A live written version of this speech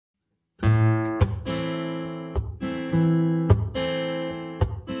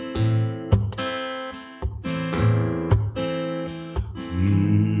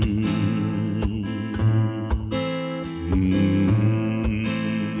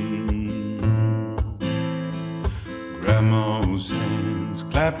Grandma's hands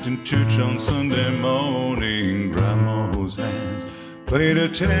clapped in church on Sunday morning. Grandma's hands played a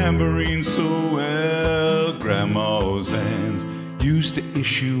tambourine so well. Grandma's hands used to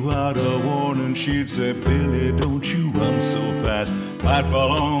issue out a warning. She'd say, Billy, don't you run so fast. Might fall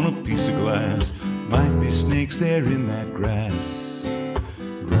on a piece of glass. Might be snakes there in that grass.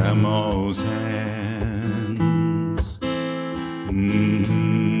 Grandma's hands.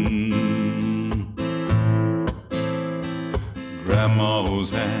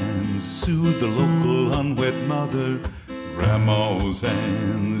 Grandma's hands soothed the local unwed mother. Grandma's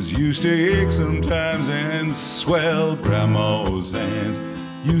hands used to ache sometimes and swell. Grandma's hands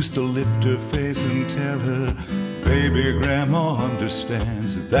used to lift her face and tell her, baby, Grandma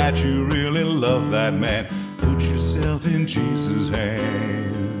understands that you really love that man. Put yourself in Jesus'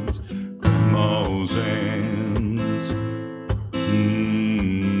 hands. Grandma's hands.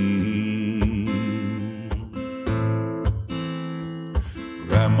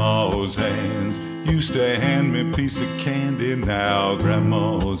 Grandma's hands used to hand me a piece of candy. Now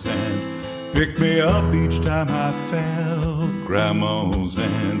Grandma's hands pick me up each time I fell. Grandma's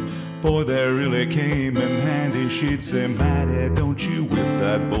hands, boy, they really came in handy. She'd say, Matty, don't you whip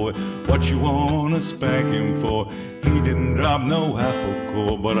that boy. What you wanna spank him for? He didn't drop no apple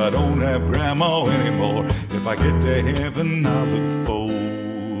core. But I don't have Grandma anymore. If I get to heaven, I'll look for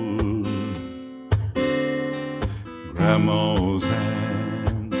Grandma's hands.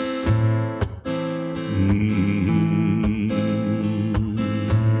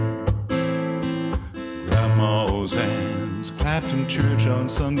 Grandma's hands clapped in church on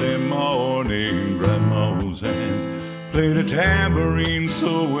Sunday morning. Grandma's hands played a tambourine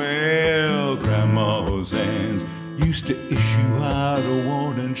so well. Grandma's hands used to issue out a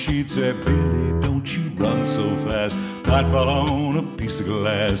warning. She'd say, Billy, don't you run so fast. Might fall on a piece of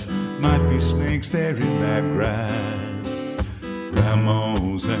glass. Might be snakes there in that grass.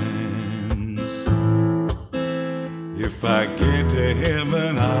 Grandma's hands. If I get to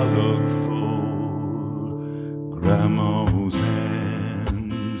heaven, I'll look for Grandma's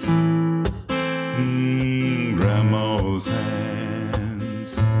hands. Grandma's hands.